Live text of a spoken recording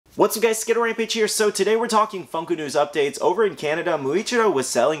What's up guys, Skittlerampage here. So today we're talking Funko news updates. Over in Canada, Muichiro was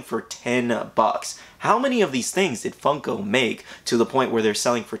selling for 10 bucks. How many of these things did Funko make to the point where they're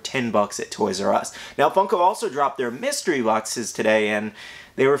selling for 10 bucks at Toys R Us? Now Funko also dropped their mystery boxes today and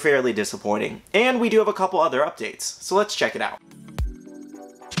they were fairly disappointing. And we do have a couple other updates, so let's check it out.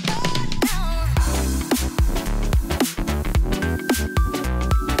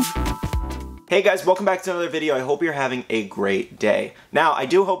 Hey guys, welcome back to another video. I hope you're having a great day. Now, I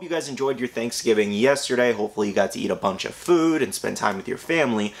do hope you guys enjoyed your Thanksgiving yesterday. Hopefully you got to eat a bunch of food and spend time with your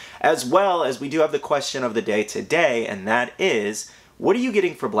family, as well as we do have the question of the day today, and that is, what are you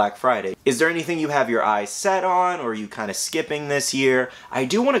getting for Black Friday? Is there anything you have your eyes set on, or are you kind of skipping this year? I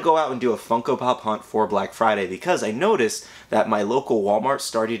do want to go out and do a Funko Pop hunt for Black Friday because I noticed that my local Walmart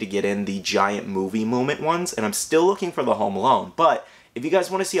started to get in the giant movie moment ones, and I'm still looking for the Home Alone, but if you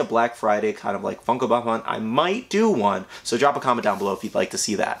guys want to see a Black Friday kind of like Funko Pop hunt, I might do one, so drop a comment down below if you'd like to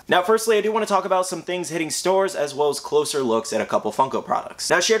see that. Now firstly, I do want to talk about some things hitting stores as well as closer looks at a couple Funko products.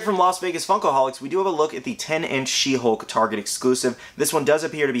 Now shared from Las Vegas Funkoholics, we do have a look at the 10-inch She-Hulk Target exclusive. This one does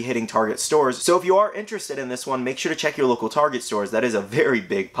appear to be hitting Target stores, so if you are interested in this one, make sure to check your local Target stores. That is a very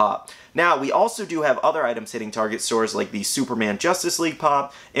big pop. Now, we also do have other items hitting Target stores like the Superman Justice League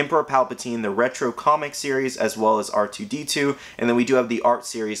pop, Emperor Palpatine, the Retro Comic series, as well as R2-D2, and then we do have the art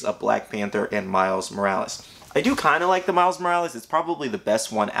series of Black Panther and Miles Morales. I do kind of like the Miles Morales. It's probably the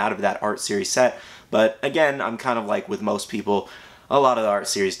best one out of that art series set, but again, I'm kind of like with most people, a lot of the art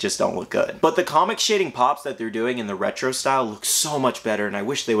series just don't look good. But the comic shading pops that they're doing in the retro style look so much better, and I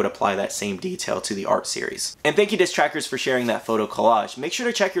wish they would apply that same detail to the art series. And thank you Disc Trackers for sharing that photo collage. Make sure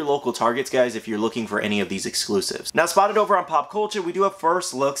to check your local Targets, guys, if you're looking for any of these exclusives. Now spotted over on Pop Culture, we do have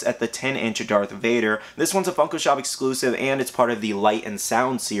first looks at the 10-inch Darth Vader. This one's a Funko Shop exclusive, and it's part of the Light and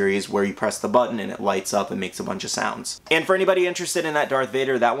Sound series where you press the button and it lights up and makes a bunch of sounds. And for anybody interested in that Darth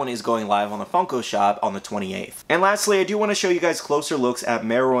Vader, that one is going live on the Funko Shop on the 28th. And lastly, I do want to show you guys closer looks at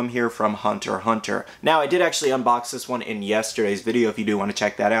Meruem here from Hunter x Hunter. Now, I did actually unbox this one in yesterday's video if you do want to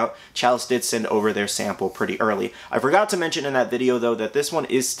check that out. Chalice did send over their sample pretty early. I forgot to mention in that video, though, that this one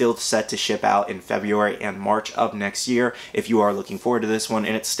is still set to ship out in February and March of next year if you are looking forward to this one,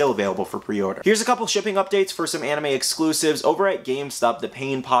 and it's still available for pre-order. Here's a couple shipping updates for some anime exclusives. Over at GameStop, the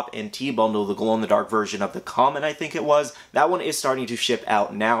Pain Pop NT bundle, the glow-in-the-dark version of the Common, I think it was, that one is starting to ship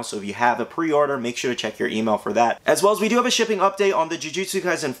out now, so if you have a pre-order, make sure to check your email for that. As well as we do have a shipping update on the Jujutsu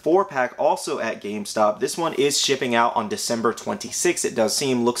Kaisen 4-pack also at GameStop. This one is shipping out on December 26th. It does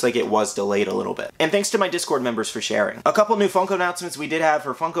seem, looks like it was delayed a little bit. And thanks to my Discord members for sharing. A couple new Funko announcements we did have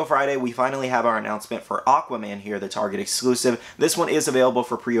for Funko Friday. We finally have our announcement for Aquaman here, the Target exclusive. This one is available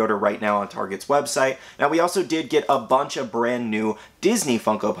for pre-order right now on Target's website. Now we also did get a bunch of brand new Disney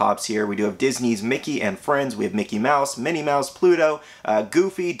Funko Pops here. We do have Disney's Mickey and Friends. We have Mickey Mouse, Minnie Mouse, Pluto,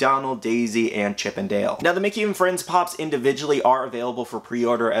 Goofy, Donald, Daisy, and Chip and Dale. Now the Mickey and Friends Pops individually are available for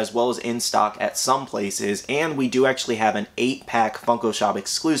pre-order as well as in stock at some places, and we do actually have an 8-pack Funko Shop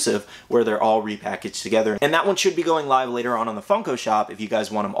exclusive where they're all repackaged together, and that one should be going live later on the Funko Shop if you guys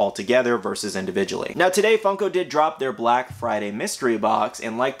want them all together versus individually. Now today Funko did drop their Black Friday mystery box,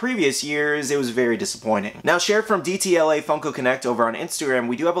 and like previous years, it was very disappointing. Now shared from DTLA Funko Connect over on Instagram,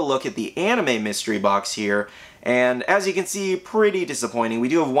 we do have a look at the anime mystery box here. And as you can see, pretty disappointing. We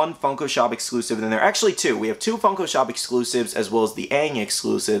do have one Funko Shop exclusive, and then there are actually two. We have two Funko Shop exclusives as well as the Aang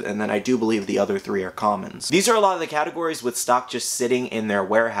exclusive, and then I do believe the other three are commons. These are a lot of the categories with stock just sitting in their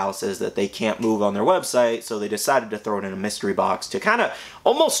warehouses that they can't move on their website, so they decided to throw it in a mystery box to kind of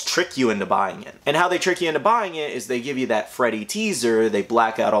almost trick you into buying it. And how they trick you into buying it is they give you that Freddy teaser, they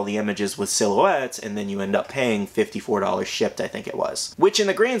black out all the images with silhouettes, and then you end up paying $54 shipped, I think it was. Which in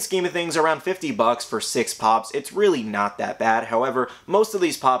the grand scheme of things, around 50 bucks for 6 pops, it's really not that bad. However, most of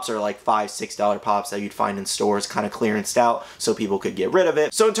these pops are like $5, $6 pops that you'd find in stores, kind of clearanced out so people could get rid of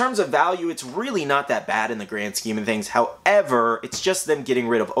it. So in terms of value, it's really not that bad in the grand scheme of things. However, it's just them getting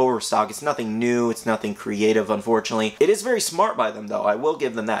rid of Overstock. It's nothing new, it's nothing creative, unfortunately. It is very smart by them though, I will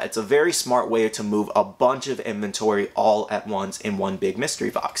give them that. It's a very smart way to move a bunch of inventory all at once in one big mystery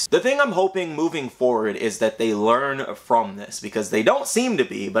box. The thing I'm hoping moving forward is that they learn from this, because they don't seem to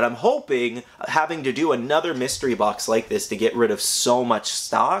be, but I'm hoping having to do another mystery box like this to get rid of so much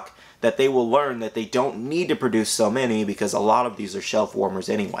stock that they will learn that they don't need to produce so many, because a lot of these are shelf warmers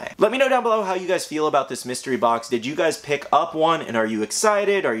anyway. Let me know down below how you guys feel about this mystery box. Did you guys pick up one, and are you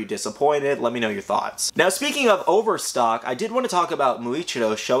excited? Are you disappointed? Let me know your thoughts. Now speaking of Overstock, I did want to talk about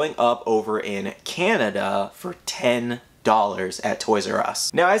Muichiro showing up over in Canada for $10 at Toys R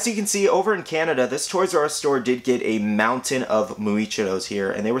Us. Now, as you can see over in Canada, this Toys R Us store did get a mountain of Muichiros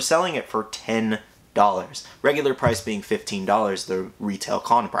here, and they were selling it for $10. Regular price being $15, the retail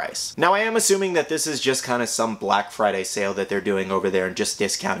con price. Now I am assuming that this is just kind of some Black Friday sale that they're doing over there and just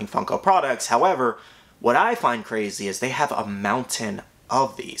discounting Funko products. However, what I find crazy is they have a mountain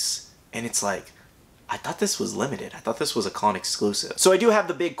of these. And it's like, I thought this was limited. I thought this was a con exclusive. So I do have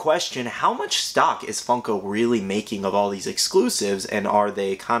the big question, how much stock is Funko really making of all these exclusives, and are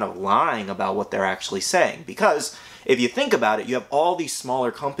they kind of lying about what they're actually saying? Because if you think about it, you have all these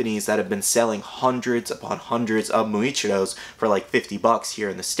smaller companies that have been selling hundreds upon hundreds of Muichiros for like 50 bucks here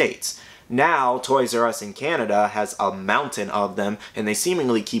in the States. Now, Toys R Us in Canada has a mountain of them, and they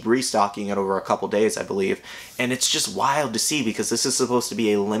seemingly keep restocking it over a couple days, I believe. And it's just wild to see because this is supposed to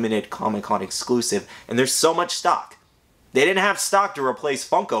be a limited Comic-Con exclusive, and there's so much stock. They didn't have stock to replace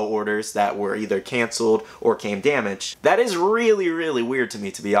Funko orders that were either canceled or came damaged. That is really, really weird to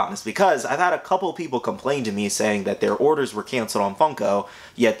me, to be honest, because I've had a couple people complain to me saying that their orders were canceled on Funko,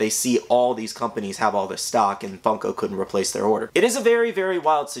 yet they see all these companies have all this stock and Funko couldn't replace their order. It is a very, very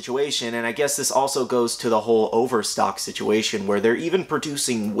wild situation, and I guess this also goes to the whole Overstock situation where they're even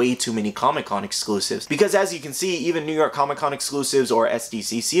producing way too many Comic-Con exclusives. Because as you can see, even New York Comic-Con exclusives or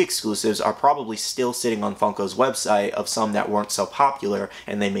SDCC exclusives are probably still sitting on Funko's website of some that weren't so popular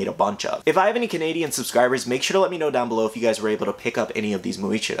and they made a bunch of. If I have any Canadian subscribers, make sure to let me know down below if you guys were able to pick up any of these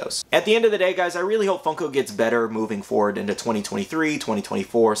Muichiros. At the end of the day, guys, I really hope Funko gets better moving forward into 2023,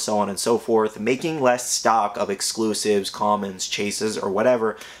 2024, so on and so forth, making less stock of exclusives, commons, chases, or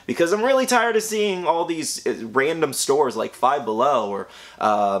whatever, because I'm really tired of seeing all these random stores like Five Below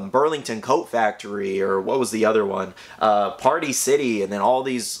or Burlington Coat Factory, or what was the other one? Party City, and then all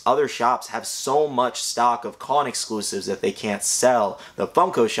these other shops have so much stock of con exclusives that they can't sell. The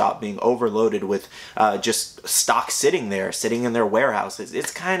Funko shop being overloaded with just stock sitting there, sitting in their warehouses.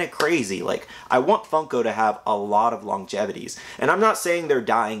 It's kind of crazy. Like, I want Funko to have a lot of longevities. And I'm not saying they're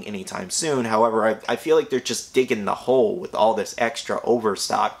dying anytime soon. However, I feel like they're just digging the hole with all this extra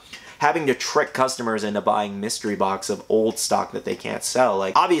overstock, having to trick customers into buying mystery box of old stock that they can't sell.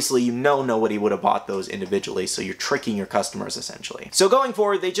 Like, obviously, you know nobody would have bought those individually, so you're tricking your customers, essentially. So going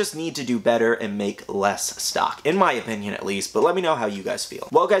forward, they just need to do better and make less stock, in my opinion at least, but let me know how you guys feel.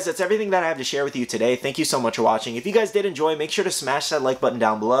 Well, guys, that's everything that I have to share with you today. Thank you so much for watching. If you guys did enjoy, make sure to smash that like button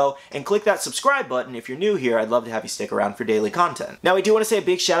down below, and click that subscribe button if you're new here. I'd love to have you stick around for daily content. Now, I do want to say a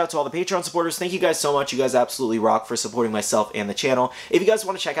big shout out to all the Patreon supporters. Thank you guys so much. You guys absolutely rock for supporting myself and the channel. If you guys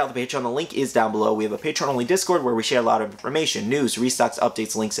want to check out the Patreon, the link is down below. We have a Patreon-only Discord where we share a lot of information, news, restocks,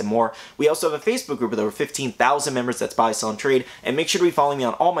 updates, links, and more. We also have a Facebook group with over 15,000 members that's buy, sell, and trade. And make sure to be following me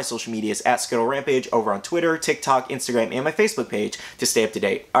on all my social medias at Skittlerampage over on Twitter, TikTok, Instagram, and my Facebook page to stay up to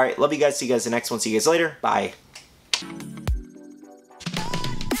date. Alright, love you guys. See you guys in the next one. See you guys later. Bye.